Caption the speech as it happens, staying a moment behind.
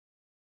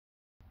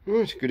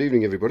Right, good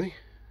evening everybody.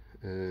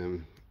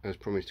 As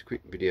promised, a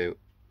quick video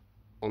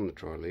on the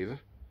tri-lever.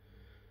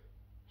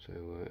 So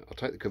I'll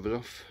take the covers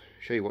off,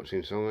 show you what's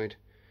inside,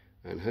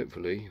 and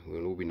hopefully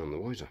we'll all be none the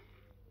wiser.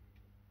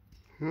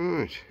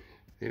 Right,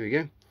 there we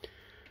go.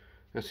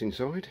 That's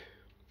inside.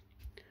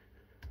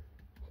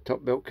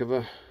 Top belt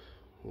cover,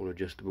 all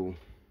adjustable.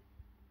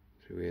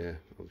 So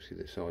obviously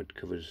the side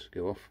covers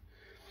go off.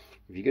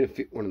 If you're going to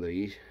fit one of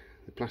these,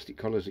 the plastic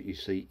collars that you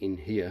see in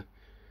here,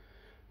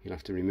 you'll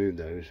have to remove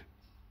those.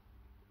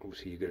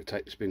 Obviously you've got to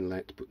take the spindle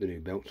out to put the new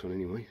belts on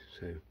anyway.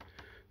 So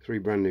 3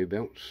 brand new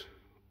belts,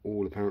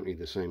 all apparently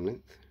the same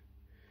length.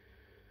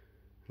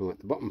 Right,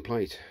 the bottom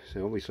plate,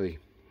 so obviously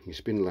your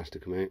spindle has to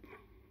come out,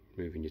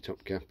 moving your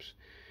top caps.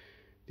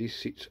 This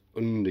sits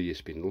under your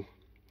spindle,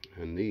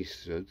 and these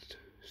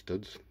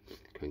studs,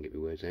 can't get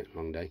my words out,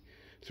 long day,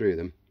 3 of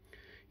them.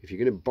 If you're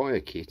going to buy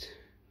a kit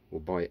or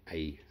buy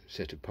a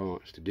set of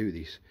parts to do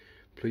this,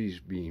 please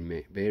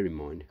bear in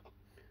mind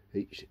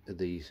each of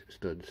these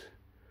studs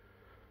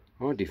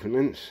are different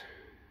lengths,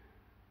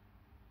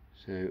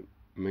 so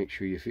make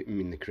sure you fit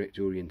them in the correct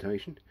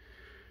orientation,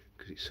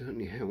 because it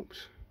certainly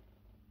helps.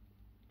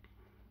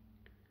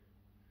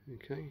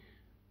 Okay,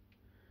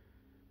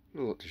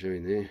 not a lot to show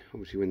in there.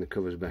 Obviously when the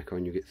cover's back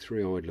on, you get 3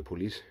 idler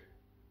pulleys,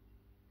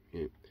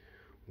 yeah,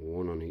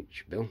 1 on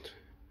each belt,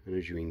 and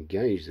as you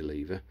engage the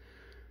lever,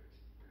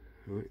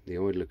 right, the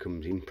idler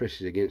comes in,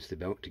 presses against the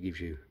belt to give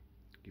you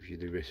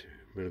the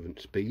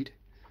relevant speed.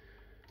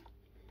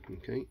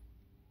 Okay,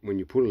 when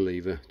you pull a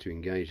lever to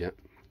engage that,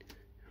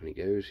 and it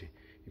goes, you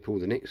pull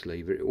the next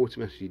lever, it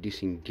automatically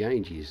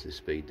disengages the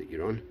speed that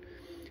you're on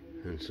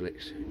and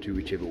selects to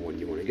whichever one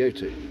you want to go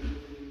to.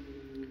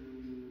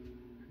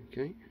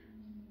 Okay,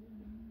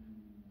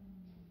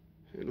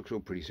 so it looks all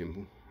pretty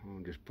simple.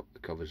 I'll just pop the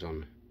covers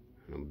on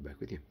and I'll be back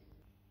with you.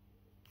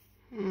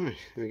 Alright,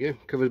 there we go,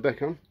 covers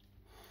back on.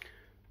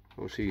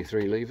 I'll see your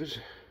 3 levers,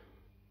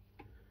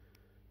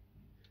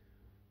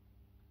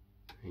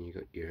 and you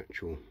got your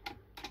actual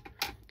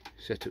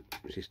setup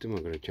system.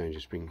 I'm going to change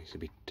the spring, it's a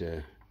bit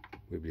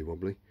wibbly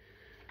wobbly.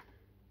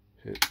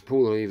 So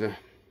pull the lever,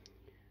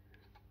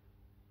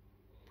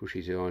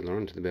 pushes the idler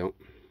onto the belt.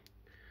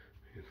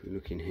 If we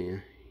look in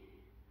here,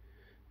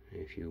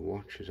 if you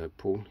watch as I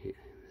pull,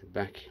 the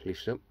back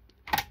lifts up,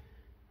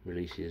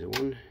 releases a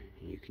 1,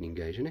 and you can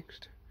engage the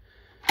next,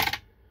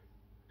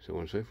 so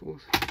on and so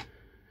forth.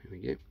 There we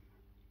go,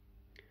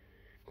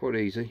 quite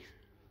easy.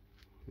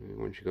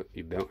 Once you've got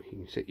your belt, you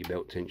can set your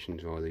belt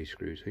tensions via these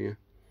screws here.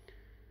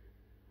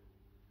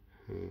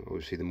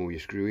 Obviously the more you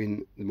screw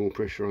in, the more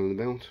pressure on the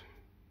belt.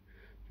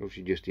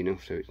 Obviously just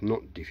enough so it's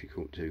not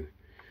difficult to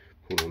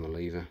pull on the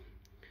lever,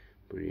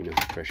 but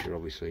enough pressure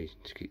obviously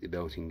to keep the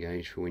belt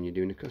engaged for when you're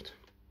doing a cut.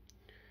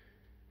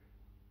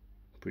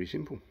 Pretty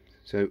simple.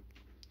 So,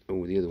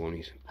 oh, the other one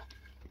is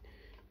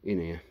in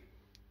here,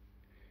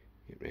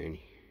 get round,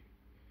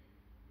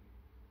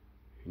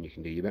 and you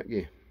can do your back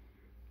gear.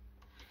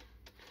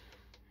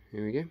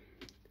 There we go.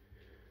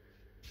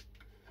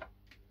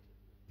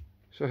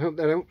 So I hope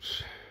that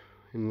helps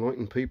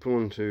enlighten people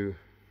onto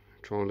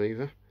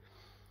tri-lever.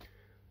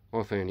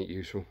 I found it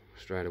useful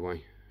straight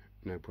away,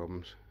 no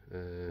problems.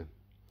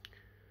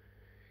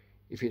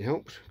 If it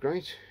helps,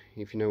 great.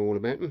 If you know all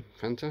about them,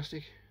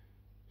 fantastic.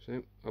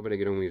 So I better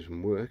get on with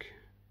some work,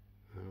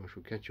 and I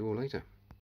shall catch you all later.